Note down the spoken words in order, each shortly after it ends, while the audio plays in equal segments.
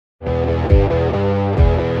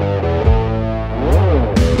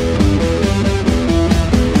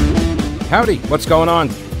Howdy, what's going on?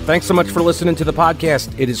 Thanks so much for listening to the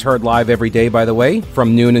podcast. It is heard live every day, by the way,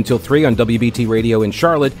 from noon until 3 on WBT Radio in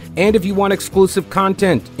Charlotte. And if you want exclusive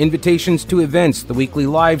content, invitations to events, the weekly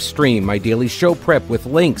live stream, my daily show prep with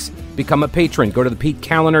links, become a patron. Go to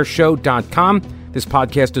thepetekallinershow.com. This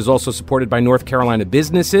podcast is also supported by North Carolina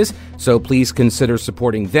businesses, so please consider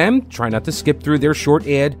supporting them. Try not to skip through their short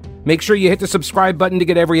ad. Make sure you hit the subscribe button to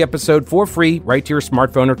get every episode for free right to your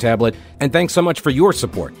smartphone or tablet. And thanks so much for your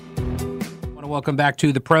support. Welcome back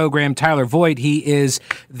to the program. Tyler Voigt, he is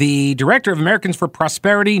the Director of Americans for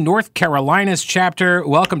Prosperity, North Carolina's chapter.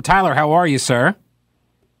 Welcome, Tyler. How are you, sir?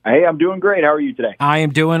 Hey, I'm doing great. How are you today? I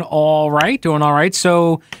am doing all right.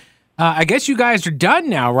 So I guess you guys are done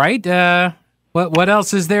now, right? What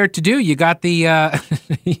else is there to do? You got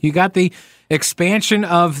the expansion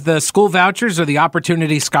of the school vouchers or the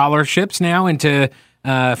opportunity scholarships now into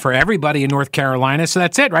for everybody in North Carolina. So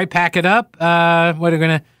that's it, right? Pack it up. What are we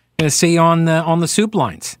going to see on the soup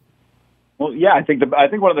lines? Well, yeah, I think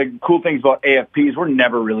one of the cool things about AFP is we're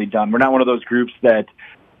never really done. We're not one of those groups that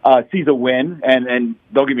sees a win, and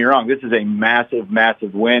don't get me wrong, this is a massive,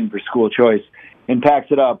 massive win for school choice and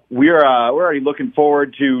packs it up. We're already looking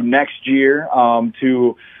forward to next year,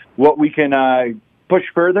 to what we can push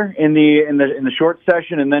further in the short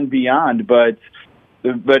session and then beyond. But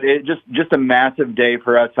it just a massive day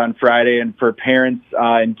for us on Friday, and for parents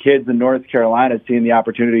and kids in North Carolina seeing the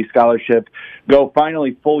Opportunity Scholarship go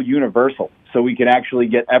finally full universal, so we can actually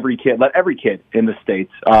get let every kid in the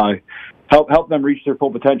States help them reach their full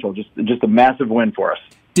potential. Just a massive win for us.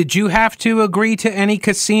 Did you have to agree to any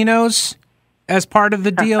casinos as part of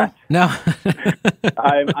the deal? No.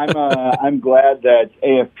 I'm glad that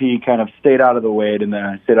AFP kind of stayed out of the way and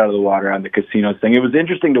stayed out of the water on the casinos thing. It was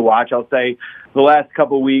interesting to watch, I'll say, the last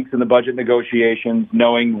couple of weeks in the budget negotiations,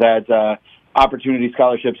 knowing that opportunity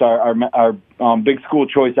scholarships, our big school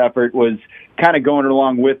choice effort was kind of going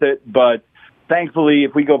along with it. But thankfully,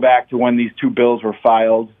 if we go back to when these two bills were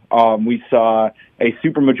filed, we saw a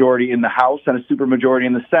supermajority in the House and a supermajority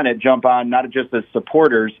in the Senate jump on, not just as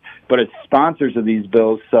supporters, but as sponsors of these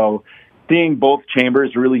bills. So seeing both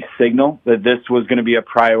chambers really signal that this was going to be a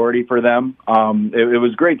priority for them, it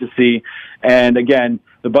was great to see. And again,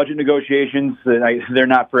 the budget negotiations, they're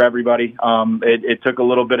not for everybody. It took a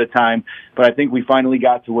little bit of time, but I think we finally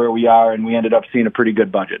got to where we are, and we ended up seeing a pretty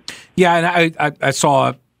good budget. Yeah, and I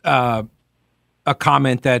saw a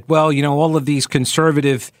comment that, well, all of these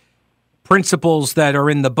conservative principles that are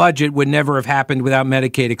in the budget would never have happened without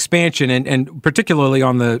Medicaid expansion, and particularly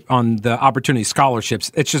on the opportunity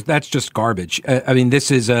scholarships. That's just garbage. I mean,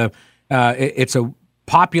 this is it's a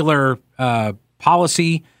popular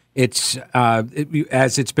policy. It's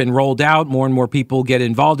as it's been rolled out, more and more people get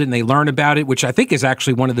involved and they learn about it, which I think is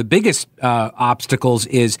actually one of the biggest obstacles.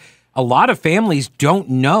 Is a lot of families don't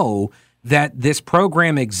know that this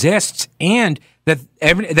program exists and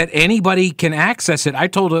that anybody can access it. I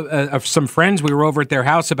told some friends, we were over at their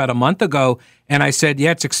house about a month ago, and I said,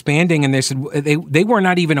 yeah, it's expanding. And they said they were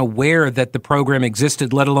not even aware that the program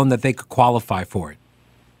existed, let alone that they could qualify for it.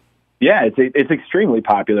 Yeah, it's extremely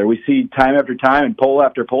popular. We see time after time and poll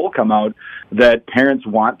after poll come out that parents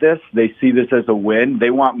want this. They see this as a win. They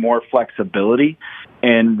want more flexibility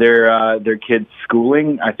in their kids'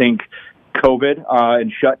 schooling. I think COVID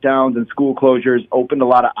and shutdowns and school closures opened a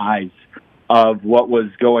lot of eyes of what was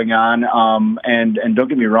going on. And don't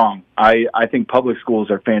get me wrong, I think public schools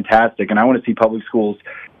are fantastic, and I want to see public schools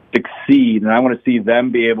succeed, and I want to see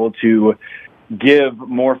them be able to give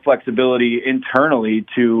more flexibility internally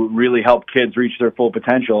to really help kids reach their full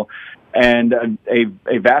potential. And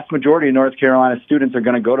a vast majority of North Carolina students are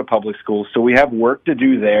going to go to public schools, so we have work to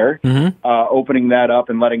do there. Opening that up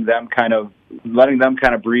and letting them kind of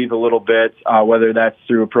breathe a little bit, whether that's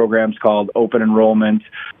through programs called open enrollment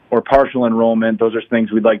or partial enrollment. Those are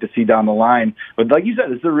things we'd like to see down the line. But like you said,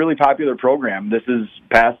 this is a really popular program. This is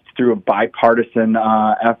passed through a bipartisan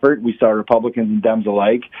effort. We saw Republicans and Dems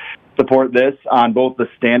alike support this on both the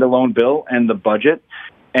standalone bill and the budget.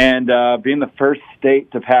 And being the first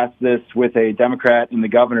state to pass this with a Democrat in the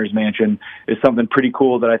governor's mansion is something pretty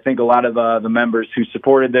cool that I think a lot of the members who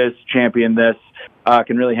supported this, championed this,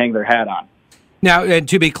 can really hang their hat on. Now, and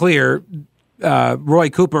to be clear, Roy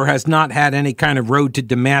Cooper has not had any kind of road to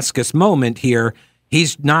Damascus moment here.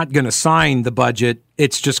 He's not going to sign the budget.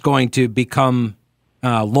 It's just going to become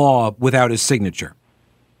law without his signature.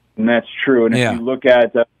 And that's true. And if you look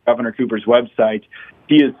at Governor Cooper's website,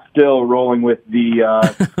 he is still rolling with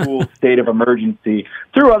the school state of emergency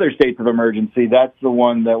through other states of emergency. That's the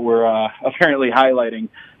one that we're apparently highlighting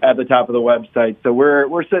at the top of the website. So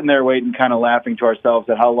we're sitting there waiting, kind of laughing to ourselves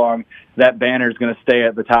at how long that banner is going to stay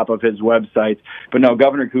at the top of his website. But no,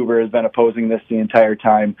 Governor Cooper has been opposing this the entire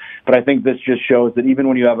time. But I think this just shows that even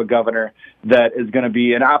when you have a governor that is going to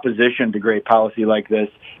be in opposition to great policy like this,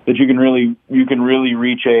 that you can really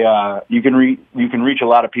reach a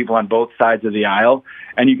lot of people on both sides of the aisle,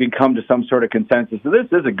 and you can come to some sort of consensus. So this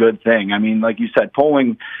is a good thing. I mean, like you said,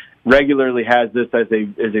 polling regularly has this as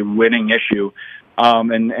a winning issue.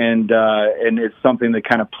 And it's something that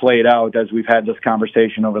kind of played out as we've had this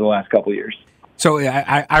conversation over the last couple of years. So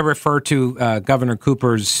I refer to Governor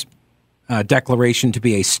Cooper's declaration to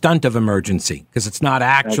be a stunt of emergency, because it's not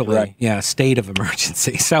actually a state of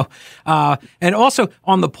emergency. So and also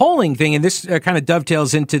on the polling thing, and this kind of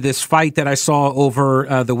dovetails into this fight that I saw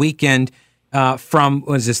over the weekend from,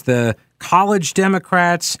 the college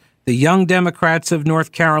Democrats, the young Democrats of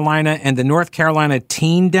North Carolina, and the North Carolina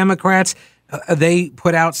teen Democrats. They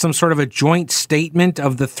put out some sort of a joint statement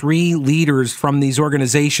of the three leaders from these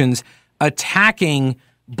organizations attacking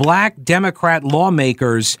black Democrat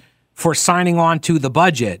lawmakers for signing on to the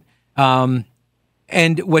budget. And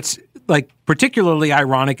what's particularly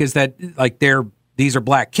ironic is that these are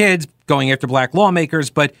black kids going after black lawmakers,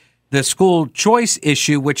 but the school choice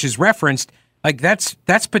issue, which is referenced,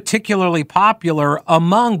 that's particularly popular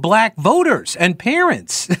among black voters and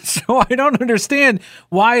parents. So I don't understand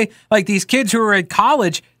why, these kids who are at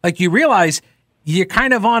college, you realize you're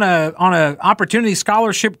kind of on a opportunity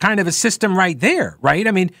scholarship kind of a system right there, right?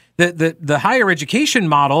 I mean, the higher education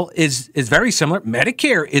model is very similar.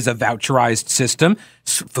 Medicare is a voucherized system.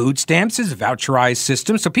 Food stamps is a voucherized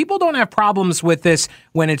system. So people don't have problems with this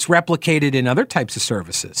when it's replicated in other types of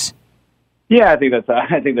services. Yeah, I think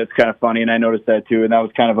that's kind of funny, and I noticed that too, and that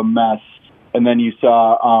was kind of a mess. And then you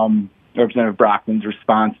saw Representative Brockman's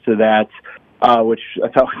response to that, which I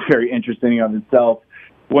thought was very interesting of itself.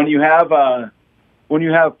 When you have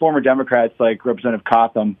former Democrats like Representative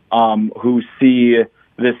Cotham, who see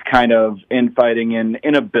this kind of infighting and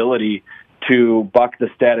inability to buck the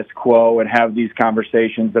status quo and have these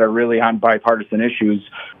conversations that are really on bipartisan issues,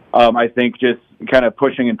 I think just kind of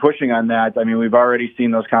pushing on that. I mean, we've already seen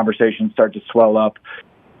those conversations start to swell up.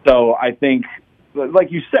 So I think,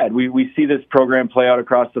 like you said, we see this program play out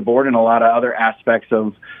across the board in a lot of other aspects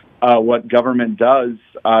of what government does.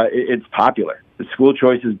 It's popular. The school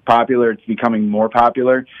choice is popular. It's becoming more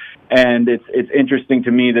popular. And it's interesting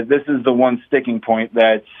to me that this is the one sticking point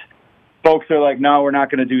that folks are like, no, we're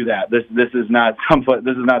not going to do that. This is not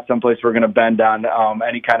someplace we're going to bend on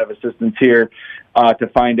any kind of assistance here to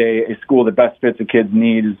find a school that best fits a kid's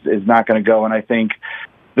needs is not going to go. And I think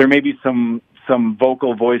there may be some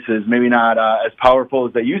vocal voices, maybe not as powerful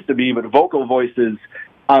as they used to be, but vocal voices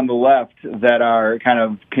on the left that are kind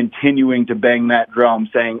of continuing to bang that drum,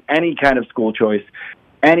 saying any kind of school choice,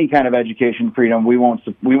 any kind of education freedom, we won't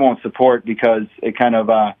support because it kind of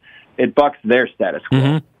it bucks their status quo.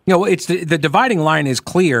 Mm-hmm. It's the dividing line is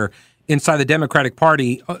clear inside the Democratic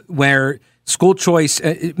Party, where school choice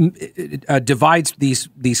divides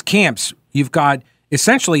these camps. You've got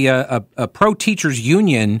essentially a pro-teachers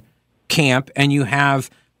union camp, and you have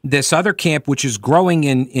this other camp, which is growing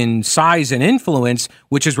in size and influence,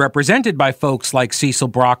 which is represented by folks like Cecil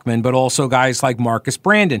Brockman, but also guys like Marcus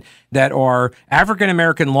Brandon, that are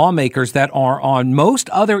African-American lawmakers that are on most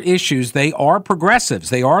other issues. They are progressives.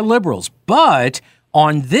 They are liberals. But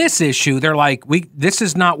on this issue, they're like, this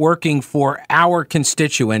is not working for our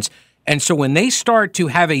constituents. And so when they start to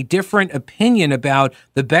have a different opinion about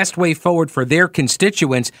the best way forward for their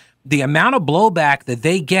constituents, the amount of blowback that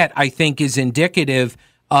they get, I think, is indicative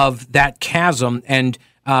of that chasm, and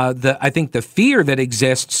I think the fear that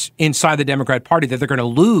exists inside the Democrat Party that they're going to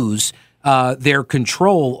lose their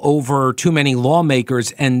control over too many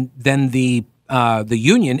lawmakers, and then the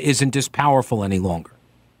union isn't as powerful any longer.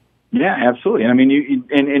 Yeah, absolutely. I mean,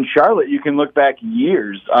 in Charlotte, you can look back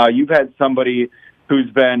years. You've had somebody who's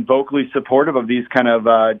been vocally supportive of these kind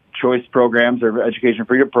of choice programs or education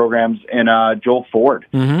freedom programs, and Joel Ford.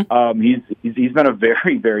 Mm-hmm. He's been a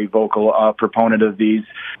very, very vocal proponent of these.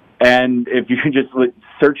 And if you just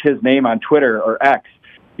search his name on Twitter or X,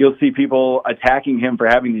 you'll see people attacking him for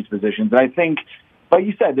having these positions. And I think, like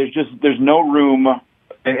you said, there's no room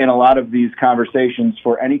in a lot of these conversations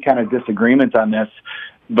for any kind of disagreement on this.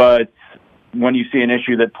 But when you see an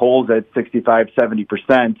issue that polls at 65,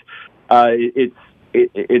 70%,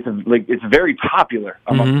 it's very popular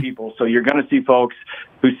among mm-hmm. people. So you're going to see folks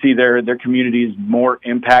who see their communities more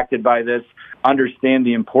impacted by this, understand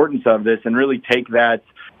the importance of this, and really take that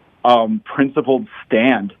principled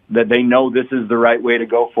stand that they know this is the right way to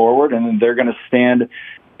go forward, and they're going to stand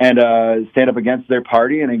stand up against their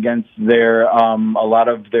party and against their a lot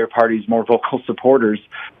of their party's more vocal supporters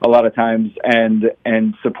a lot of times,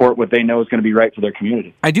 and support what they know is going to be right for their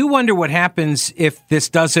community. I do wonder what happens if this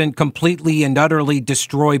doesn't completely and utterly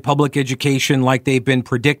destroy public education like they've been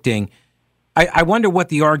predicting. I wonder what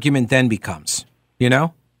the argument then becomes, you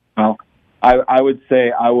know? Well, I would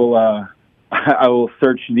say I will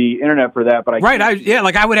search the internet for that, but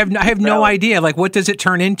I have no idea. Like, what does it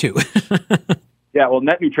turn into? Yeah, well,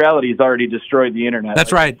 net neutrality has already destroyed the internet.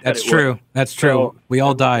 That's right. That's true. That's true. So we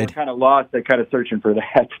all died. We're kind of lost at kind of searching for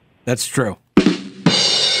that. That's true.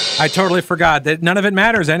 I totally forgot that none of it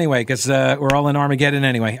matters anyway, because we're all in Armageddon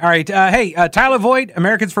anyway. All right. Hey, Tyler Voigt,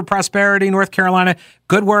 Americans for Prosperity, North Carolina.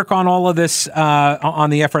 Good work on all of this, on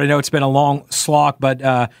the effort. I know it's been a long slog, but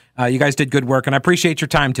you guys did good work, and I appreciate your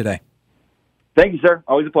time today. Thank you, sir.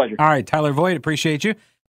 Always a pleasure. All right, Tyler Voigt, appreciate you.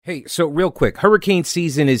 Hey, so real quick, hurricane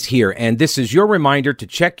season is here, and this is your reminder to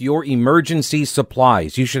check your emergency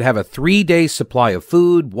supplies. You should have a 3-day supply of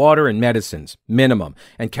food, water, and medicines, minimum.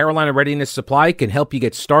 And Carolina Readiness Supply can help you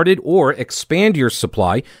get started or expand your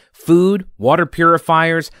supply. Food, water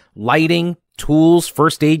purifiers, lighting, tools,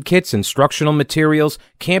 first aid kits, instructional materials,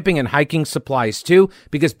 camping and hiking supplies too,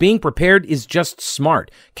 because being prepared is just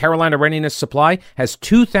smart. Carolina Readiness Supply has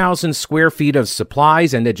 2,000 square feet of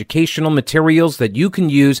supplies and educational materials that you can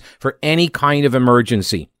use for any kind of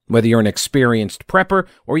emergency. Whether you're an experienced prepper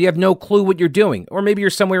or you have no clue what you're doing, or maybe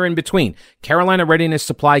you're somewhere in between, Carolina Readiness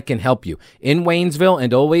Supply can help you. In Waynesville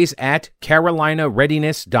and always at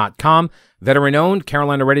carolinareadiness.com. Veteran-owned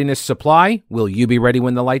Carolina Readiness Supply. Will you be ready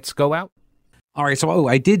when the lights go out? All right, so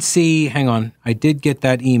I did see, hang on, I did get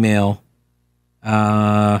that email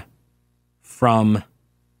from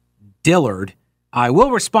Dillard. I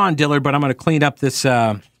will respond, Dillard, but I'm going to clean up this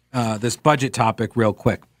this budget topic real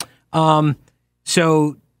quick.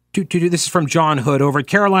 So this is from John Hood over at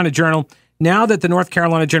Carolina Journal. Now that the North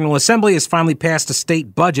Carolina General Assembly has finally passed a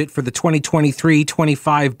state budget for the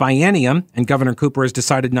 2023-25 biennium, and Governor Cooper has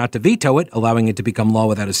decided not to veto it, allowing it to become law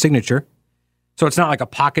without a signature. So it's not like a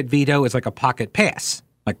pocket veto, it's like a pocket pass,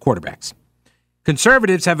 like quarterbacks.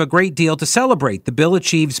 Conservatives have a great deal to celebrate. The bill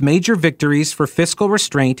achieves major victories for fiscal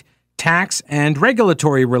restraint, tax and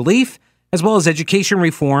regulatory relief, as well as education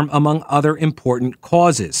reform, among other important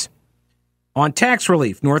causes. On tax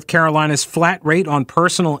relief, North Carolina's flat rate on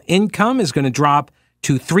personal income is going to drop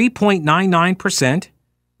to 3.99%, and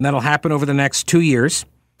that'll happen over the next 2 years.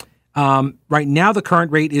 Right now, the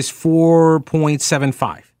current rate is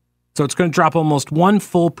 4.75%. So it's going to drop almost 1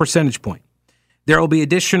 full percentage point. There will be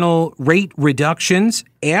additional rate reductions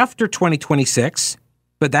after 2026,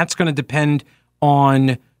 but that's going to depend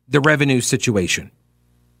on the revenue situation.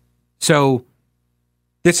 So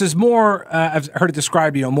this is more, I've heard it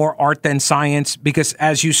described, more art than science, because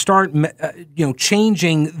as you start,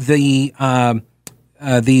 changing the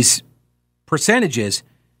these percentages,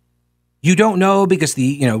 you don't know, because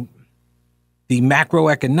the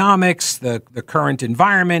macroeconomics, the current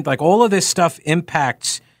environment, like all of this stuff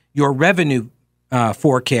impacts your revenue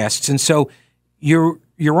forecasts. And so you're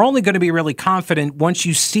only going to be really confident once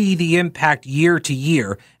you see the impact year to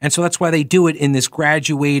year. And so that's why they do it in this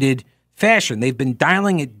graduated fashion. They've been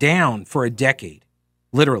dialing it down for a decade,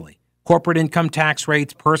 literally. Corporate income tax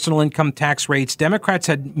rates, personal income tax rates. Democrats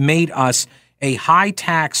had made us a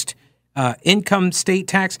high-taxed income state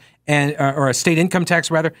tax, or a state income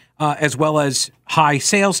tax, rather, as well as high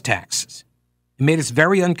sales taxes. It made us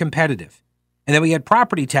very uncompetitive. And then we had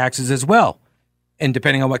property taxes as well. And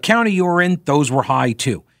depending on what county you were in, those were high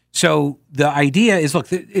too. So the idea is,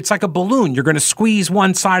 look, it's like a balloon. You're going to squeeze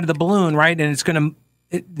one side of the balloon, right? And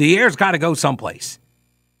the air's got to go someplace.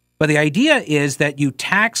 But the idea is that you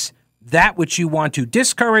tax that which you want to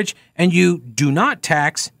discourage, and you do not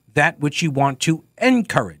tax that which you want to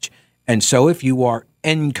encourage. And so if you are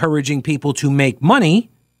encouraging people to make money,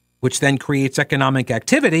 which then creates economic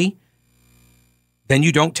activity, then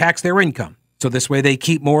you don't tax their income. So this way they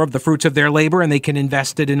keep more of the fruits of their labor, and they can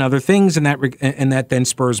invest it in other things, and that then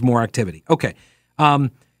spurs more activity. Okay.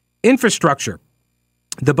 Infrastructure.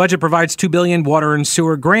 The budget provides $2 billion water and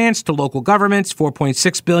sewer grants to local governments,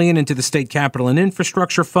 $4.6 billion into the State Capital and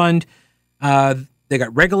Infrastructure Fund. They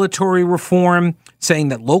got regulatory reform, saying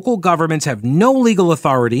that local governments have no legal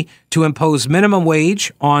authority to impose minimum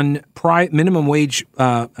wage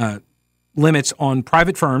limits on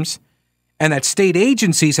private firms, and that state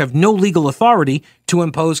agencies have no legal authority to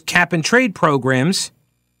impose cap-and-trade programs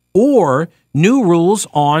or new rules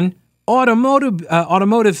on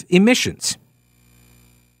automotive emissions.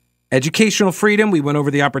 Educational freedom, we went over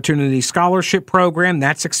the Opportunity Scholarship Program.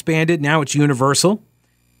 That's expanded. Now it's universal.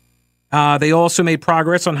 They also made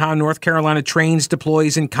progress on how North Carolina trains,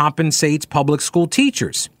 deploys, and compensates public school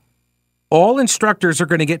teachers. All instructors are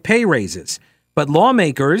going to get pay raises, but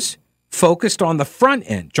lawmakers focused on the front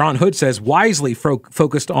end. John Hood says wisely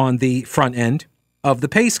focused on the front end of the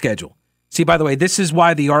pay schedule. See, by the way, this is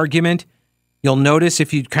why the argument, you'll notice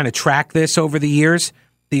if you kind of track this over the years,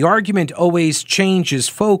 the argument always changes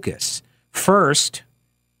focus. First,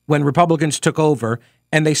 when Republicans took over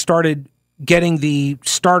and they started getting the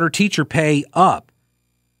starter teacher pay up,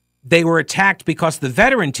 they were attacked because the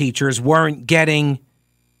veteran teachers weren't getting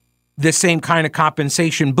the same kind of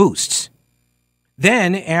compensation boosts.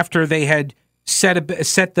 Then, after they had set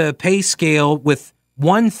the pay scale with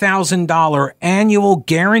 $1,000 annual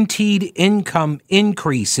guaranteed income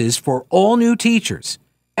increases for all new teachers,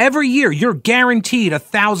 every year you're guaranteed a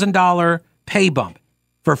 $1,000 pay bump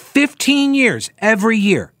for 15 years every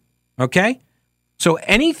year. Okay? So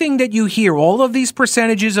anything that you hear, all of these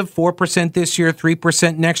percentages of 4% this year,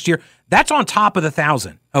 3% next year, that's on top of the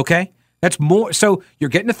 1,000. Okay? That's more. So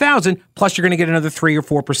you're getting 1,000 plus you're going to get another 3 or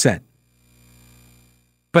 4%.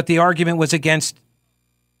 But the argument was against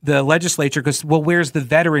the legislature because, well, where's the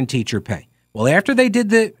veteran teacher pay? Well, after they did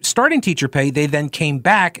the starting teacher pay, they then came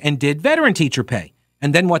back and did veteran teacher pay.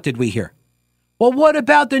 And then what did we hear? Well, what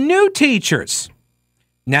about the new teachers?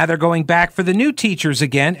 Now they're going back for the new teachers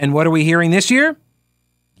again. And what are we hearing this year?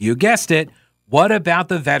 You guessed it. What about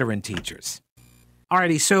the veteran teachers?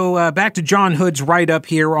 Alrighty, so back to John Hood's write-up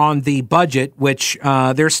here on the budget, which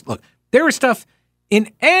there is stuff in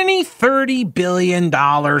any $30 billion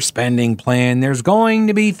spending plan. There's going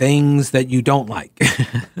to be things that you don't like.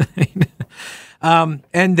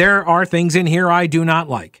 And there are things in here I do not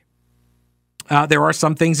like. There are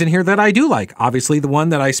some things in here that I do like. Obviously, the one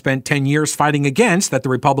that I spent 10 years fighting against, that the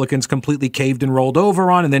Republicans completely caved and rolled over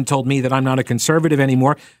on and then told me that I'm not a conservative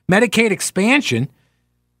anymore. Medicaid expansion.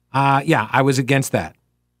 I was against that.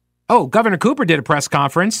 Oh, Governor Cooper did a press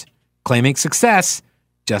conference claiming success,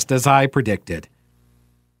 just as I predicted.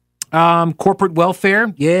 Corporate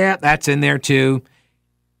welfare. Yeah, that's in there too.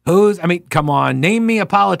 Come on, name me a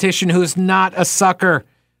politician who's not a sucker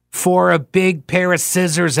for a big pair of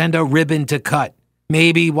scissors and a ribbon to cut,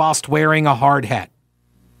 maybe whilst wearing a hard hat.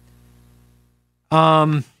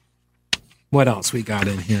 What else we got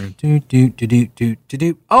in here?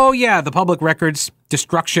 Oh, yeah, the Public Records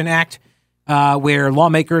Destruction Act, where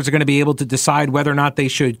lawmakers are going to be able to decide whether or not they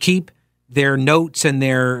should keep their notes and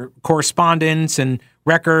their correspondence and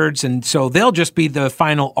records, and so they'll just be the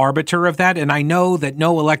final arbiter of that. And I know that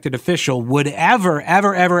no elected official would ever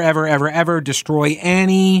destroy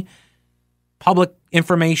any public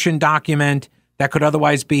information document that could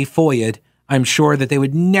otherwise be FOIA'd. I'm sure that they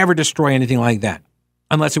would never destroy anything like that,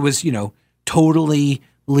 unless it was, totally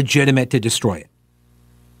legitimate to destroy it.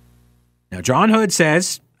 Now, John Hood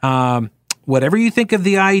says, whatever you think of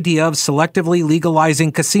the idea of selectively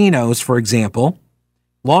legalizing casinos, for example,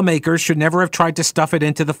 lawmakers should never have tried to stuff it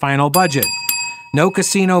into the final budget. No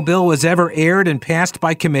casino bill was ever aired and passed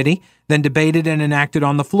by committee, then debated and enacted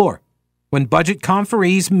on the floor. When budget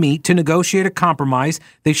conferees meet to negotiate a compromise,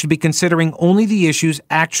 they should be considering only the issues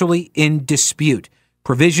actually in dispute,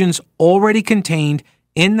 provisions already contained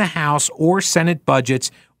in the House or Senate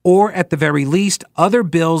budgets, or at the very least, other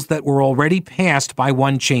bills that were already passed by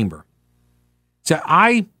one chamber. So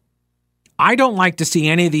I don't like to see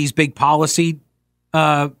any of these big policy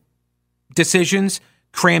decisions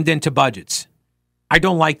crammed into budgets. I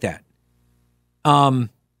don't like that. I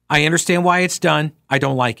understand why it's done. I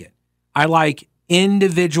don't like it. I like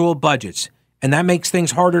individual budgets, and that makes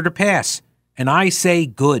things harder to pass. And I say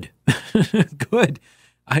good. Good.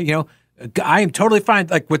 I am totally fine,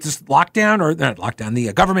 like with this lockdown, or not lockdown,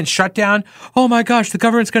 the government shutdown. Oh my gosh, the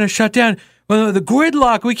government's going to shut down. Well, the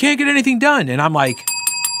gridlock, we can't get anything done. And I'm like,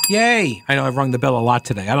 yay. I know I've rung the bell a lot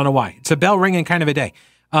today. I don't know why. It's a bell ringing kind of a day.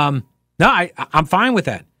 I'm fine with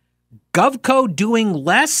that. GovCo doing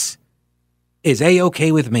less is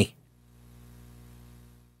A-okay with me.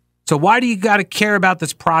 So why do you got to care about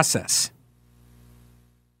this process?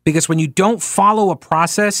 Because when you don't follow a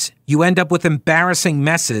process, you end up with embarrassing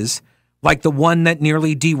messes like the one that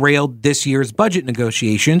nearly derailed this year's budget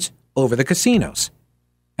negotiations over the casinos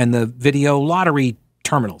and the video lottery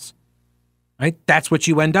terminals. Right? That's what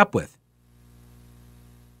you end up with.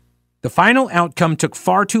 The final outcome took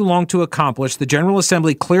far too long to accomplish. The General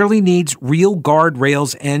Assembly clearly needs real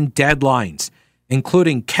guardrails and deadlines,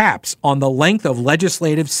 including caps on the length of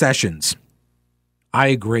legislative sessions. I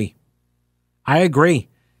agree.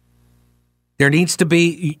 There needs to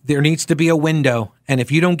be a window, and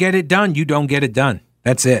if you don't get it done, you don't get it done.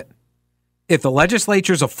 That's it. If the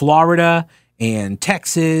legislatures of Florida and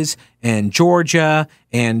Texas and Georgia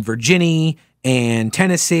and Virginia and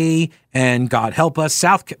Tennessee and God help us,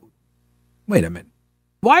 Wait a minute.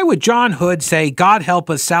 Why would John Hood say, God help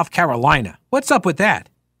us, South Carolina? What's up with that?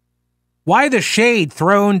 Why the shade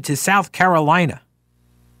thrown to South Carolina?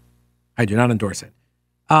 I do not endorse it.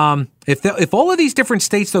 If all of these different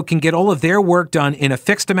states, though, can get all of their work done in a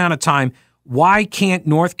fixed amount of time, why can't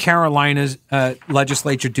North Carolina's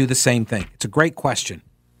legislature do the same thing? It's a great question.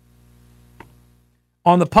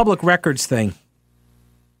 On the public records thing,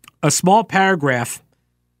 a small paragraph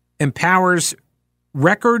empowers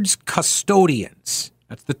records custodians.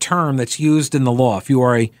 That's the term that's used in the law. If you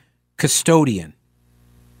are a custodian,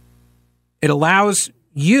 it allows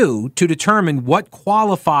you to determine what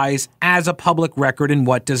qualifies as a public record and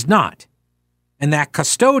what does not. And that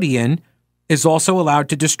custodian is also allowed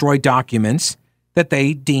to destroy documents that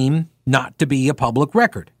they deem not to be a public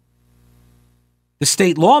record. The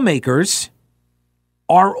state lawmakers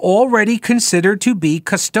are already considered to be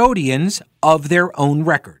custodians of their own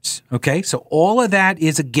records. Okay, so all of that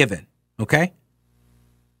is a given. Okay,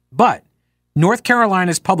 but North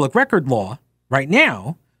Carolina's public record law right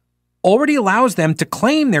now already allows them to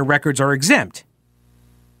claim their records are exempt.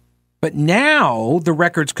 But now the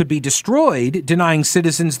records could be destroyed, denying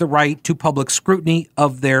citizens the right to public scrutiny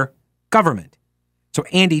of their government. So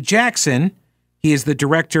Andy Jackson, he is the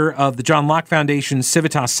director of the John Locke Foundation's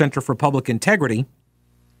Civitas Center for Public Integrity.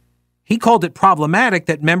 He called it problematic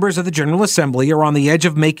that members of the General Assembly are on the edge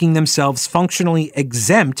of making themselves functionally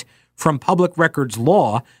exempt from public records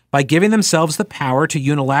law by giving themselves the power to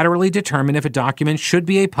unilaterally determine if a document should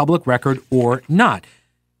be a public record or not.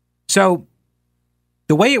 So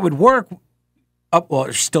the way it would work, well,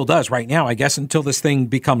 it still does right now, I guess, until this thing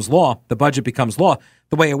becomes law, the budget becomes law.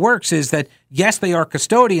 The way it works is that, yes, they are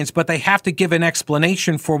custodians, but they have to give an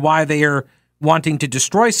explanation for why they are wanting to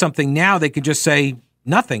destroy something. Now they could just say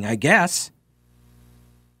nothing, I guess.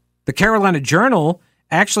 The Carolina Journal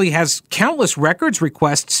actually has countless records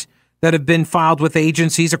requests that have been filed with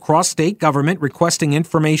agencies across state government requesting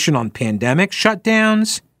information on pandemic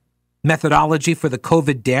shutdowns, methodology for the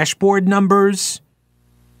COVID dashboard numbers,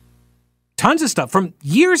 tons of stuff from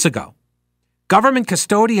years ago. Government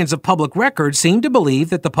custodians of public records seem to believe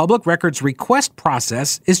that the public records request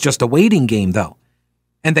process is just a waiting game, though,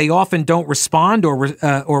 and they often don't respond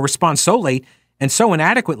or respond so late and so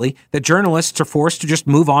inadequately that journalists are forced to just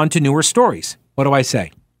move on to newer stories. What do I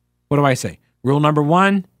say? Rule number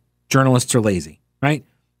one, journalists are lazy, right?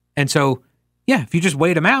 And so, yeah, if you just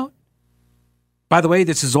wait them out. By the way,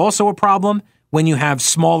 this is also a problem when you have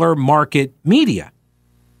smaller market media,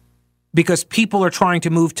 because people are trying to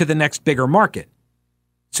move to the next bigger market.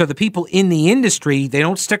 So the people in the industry, they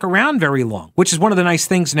don't stick around very long, which is one of the nice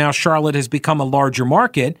things now. Charlotte has become a larger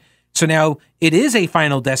market. So now it is a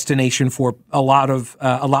final destination for a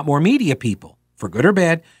lot more media people, for good or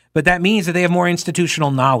bad. But that means that they have more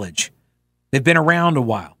institutional knowledge. They've been around a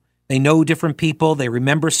while. They know different people. They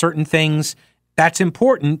remember certain things. That's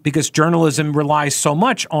important because journalism relies so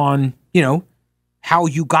much on, how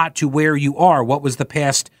you got to where you are. What was the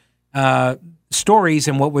past stories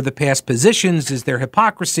and what were the past positions? Is there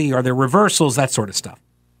hypocrisy? Are there reversals? That sort of stuff.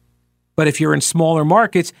 But if you're in smaller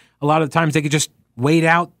markets, a lot of the times they could just wait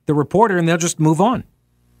out the reporter and they'll just move on.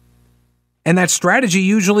 And that strategy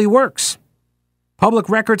usually works. Public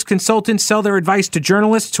records consultants sell their advice to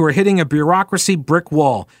journalists who are hitting a bureaucracy brick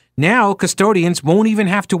wall. Now, custodians won't even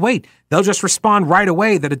have to wait. They'll just respond right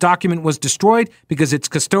away that a document was destroyed because its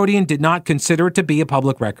custodian did not consider it to be a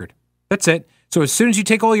public record. That's it. So as soon as you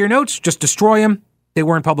take all your notes, just destroy them. They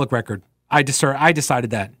weren't public record. I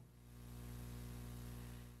decided that.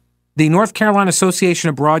 The North Carolina Association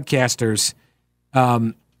of Broadcasters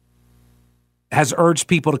has urged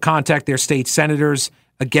people to contact their state senators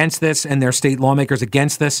against this and their state lawmakers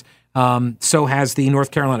against this. So has the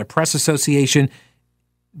North Carolina Press Association.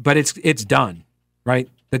 But it's done, right?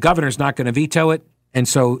 The governor's not going to veto it, and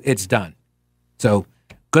so it's done. So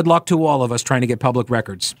good luck to all of us trying to get public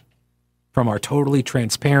records from our totally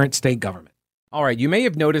transparent state government. All right, you may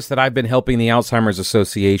have noticed that I've been helping the Alzheimer's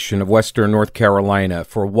Association of Western North Carolina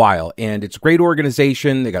for a while, and it's a great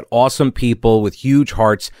organization. They got awesome people with huge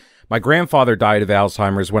hearts. My grandfather died of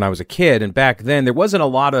Alzheimer's when I was a kid, and back then there wasn't a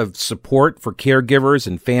lot of support for caregivers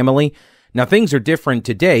and family. Now, things are different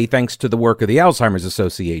today thanks to the work of the Alzheimer's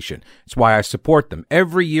Association. It's why I support them.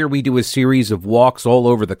 Every year we do a series of walks all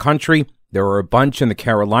over the country. There are a bunch in the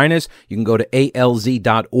Carolinas. You can go to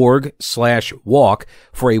alz.org/walk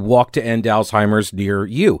for a walk to end Alzheimer's near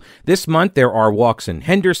you. This month, there are walks in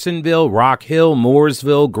Hendersonville, Rock Hill,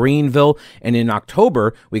 Mooresville, Greenville, and in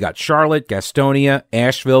October, we got Charlotte, Gastonia,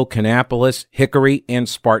 Asheville, Kannapolis, Hickory, and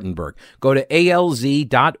Spartanburg. Go to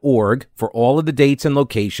alz.org for all of the dates and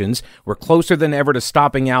locations. We're closer than ever to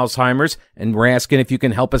stopping Alzheimer's, and we're asking if you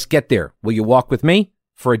can help us get there. Will you walk with me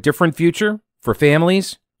for a different future, for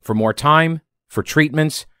families, for more time, for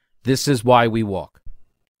treatments? This is why we walk.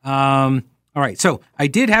 All right. So I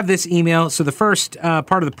did have this email. So the first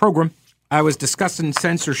part of the program, I was discussing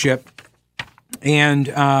censorship and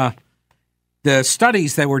the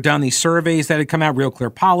studies that were done, these surveys that had come out. Real Clear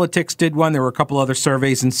Politics did one. There were a couple other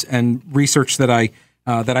surveys and research that I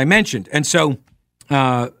mentioned. And so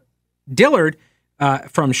Dillard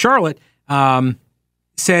from Charlotte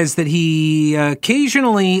says that he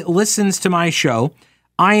occasionally listens to my show.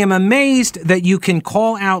 I am amazed that you can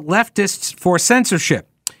call out leftists for censorship.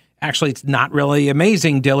 Actually, it's not really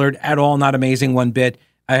amazing, Dillard, at all. Not amazing one bit.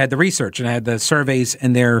 I had the research and I had the surveys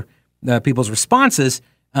and their people's responses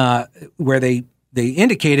where they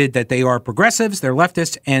indicated that they are progressives, they're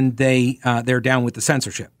leftists, and they're down with the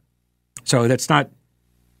censorship. So that's not.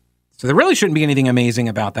 So there really shouldn't be anything amazing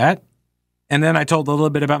about that. And then I told a little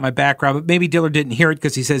bit about my background, but maybe Dillard didn't hear it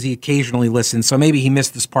because he says he occasionally listens. So maybe he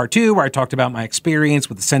missed this part too, where I talked about my experience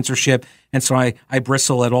with the censorship. And so I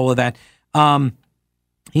bristle at all of that.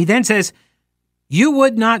 He then says, you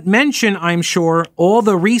would not mention, I'm sure, all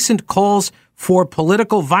the recent calls for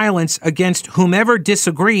political violence against whomever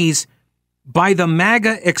disagrees by the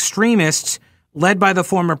MAGA extremists led by the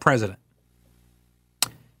former president.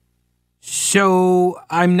 So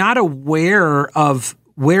I'm not aware of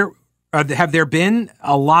where... have there been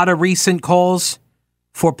a lot of recent calls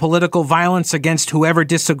for political violence against whoever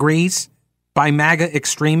disagrees by MAGA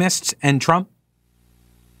extremists and Trump?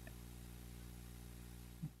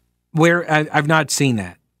 Where I've not seen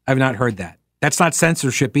that. I've not heard that. That's not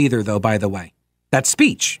censorship either, though, by the way. That's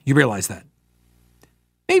speech. You realize that.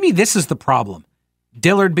 Maybe this is the problem.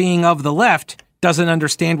 Dillard, being of the left, doesn't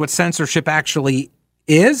understand what censorship actually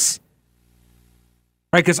is.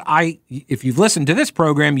 Right, because if you've listened to this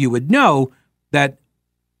program, you would know that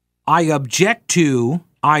I object to,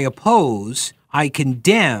 I oppose, I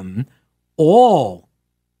condemn all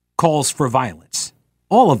calls for violence,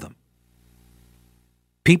 all of them.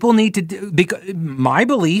 People need to do, because my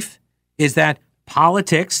belief is that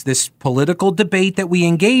politics, this political debate that we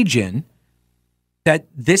engage in, that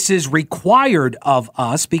this is required of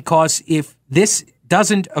us, because if this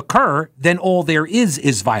doesn't occur, then all there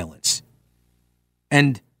is violence.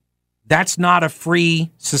 And that's not a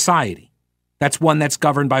free society. That's one that's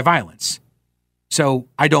governed by violence. So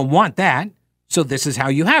I don't want that. So this is how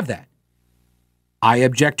you have that. I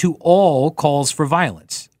object to all calls for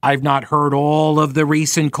violence. I've not heard all of the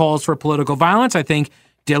recent calls for political violence. I think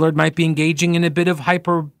Dillard might be engaging in a bit of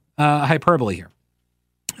hyperbole here.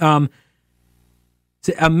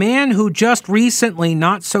 A man who just recently,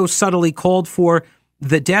 not so subtly, called for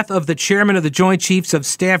the death of the chairman of the Joint Chiefs of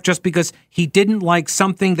Staff just because he didn't like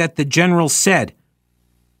something that the general said.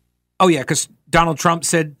 Oh, yeah, because Donald Trump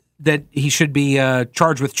said that he should be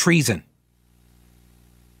charged with treason.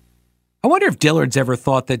 I wonder if Dillard's ever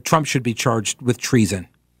thought that Trump should be charged with treason.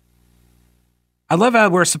 I love how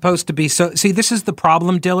we're supposed to be so... See, this is the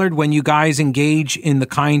problem, Dillard, when you guys engage in the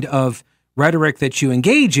kind of rhetoric that you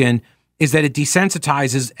engage in, is that it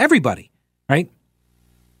desensitizes everybody, right?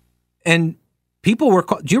 And people were...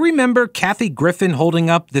 Do you remember Kathy Griffin holding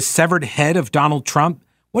up the severed head of Donald Trump?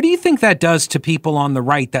 What do you think that does to people on the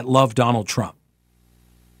right that love Donald Trump?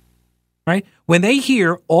 Right? When they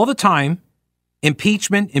hear all the time,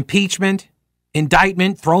 impeachment,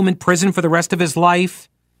 indictment, throw him in prison for the rest of his life,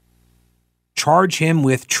 charge him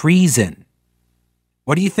with treason.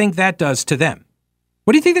 What do you think that does to them?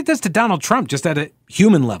 What do you think that does to Donald Trump, just at a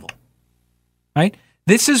human level? Right?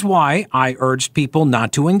 This is why I urged people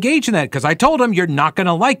not to engage in that, because I told them you're not going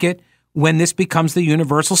to like it when this becomes the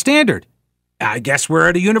universal standard. I guess we're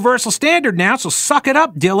at a universal standard now, so suck it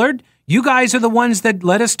up, Dillard. You guys are the ones that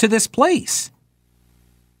led us to this place.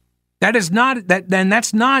 That is not that. Then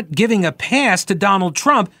that's not giving a pass to Donald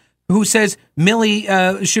Trump, who says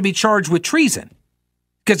Milley should be charged with treason.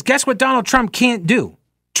 Because guess what Donald Trump can't do?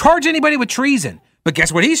 Charge anybody with treason. But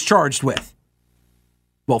guess what he's charged with?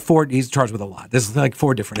 Well, he's charged with a lot. This is like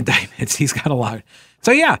 4 different indictments. He's got a lot.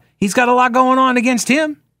 So yeah, he's got a lot going on against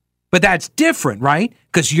him. But that's different, right?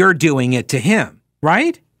 Because you're doing it to him,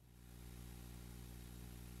 right?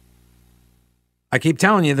 I keep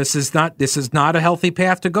telling you, this is not a healthy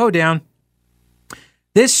path to go down.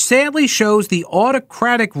 This sadly shows the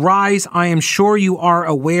autocratic rise I am sure you are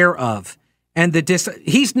aware of. And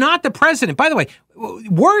he's not the president. By the way,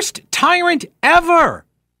 worst tyrant ever.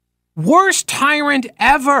 Worst tyrant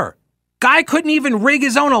ever. Guy couldn't even rig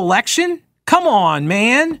his own election? Come on,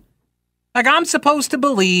 man. Like, I'm supposed to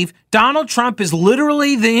believe Donald Trump is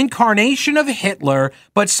literally the incarnation of Hitler,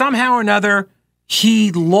 but somehow or another,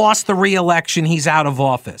 he lost the re-election. He's out of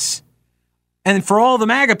office. And for all the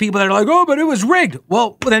MAGA people that are like, oh, but it was rigged.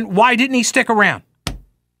 Well, then why didn't he stick around?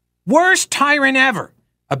 Worst tyrant ever.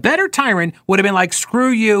 A better tyrant would have been like,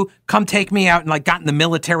 screw you, come take me out, and like gotten the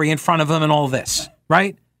military in front of him and all this,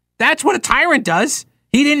 right? That's what a tyrant does.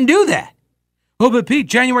 He didn't do that. Oh, but Pete,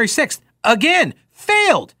 January 6th, again,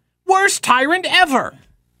 failed. Worst tyrant ever.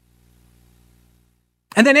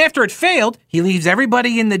 And then after it failed, he leaves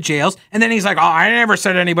everybody in the jails, and then he's like, oh, I never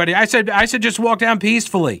said anybody. I said just walk down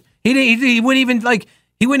peacefully. He wouldn't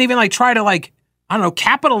even try to I don't know,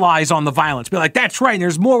 capitalize on the violence. Be like, that's right, and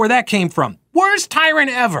there's more where that came from. Worst tyrant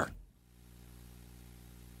ever.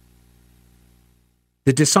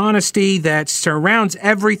 The dishonesty that surrounds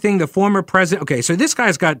everything the former president. Okay, so this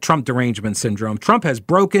guy's got Trump derangement syndrome. Trump has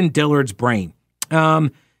broken Dillard's brain.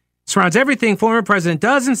 Surrounds everything former president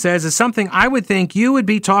does and says is something I would think you would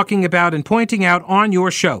be talking about and pointing out on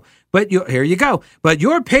your show. But here you go. But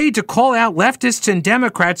you're paid to call out leftists and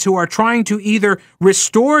Democrats who are trying to either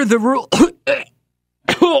restore the rule.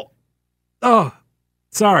 Oh,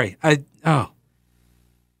 sorry. That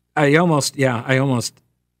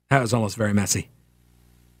was almost very messy.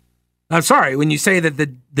 I'm sorry. When you say that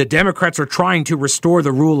the Democrats are trying to restore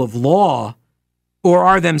the rule of law, or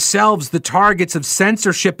are themselves the targets of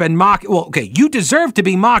censorship and mock. Well, okay, you deserve to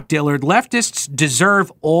be mocked, Dillard. Leftists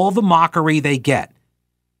deserve all the mockery they get.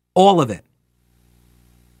 All of it.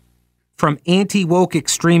 From anti-woke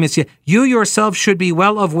extremists. You yourself should be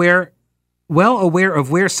well aware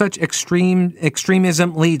of where such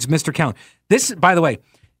extremism leads, Mr. Callen. This, by the way,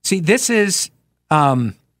 this is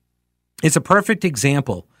it's a perfect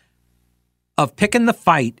example of picking the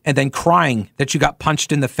fight and then crying that you got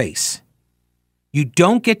punched in the face. You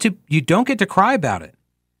don't get to cry about it.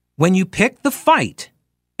 When you pick the fight,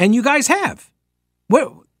 and you guys have,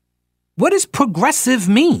 what does progressive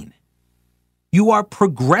mean? You are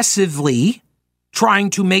progressively trying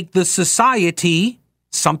to make the society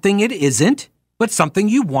something it isn't, but something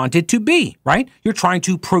you want it to be, right? You're trying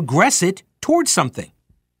to progress it towards something.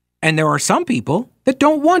 And there are some people that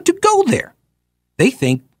don't want to go there. They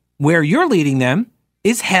think where you're leading them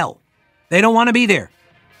is hell. They don't want to be there.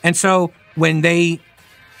 And so when they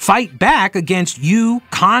fight back against you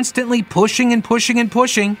constantly pushing and pushing and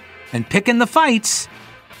pushing and picking the fights,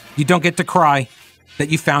 you don't get to cry that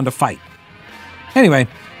you found a fight. Anyway,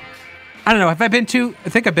 I don't know. I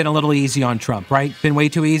think I've been a little easy on Trump, right? Been way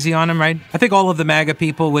too easy on him, right? I think all of the MAGA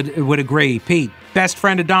people would agree. Pete, best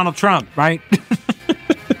friend of Donald Trump, right?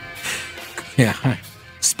 Yeah.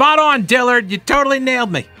 Spot on, Dillard. You totally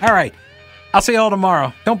nailed me. All right. I'll see you all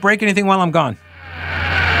tomorrow. Don't break anything while I'm gone.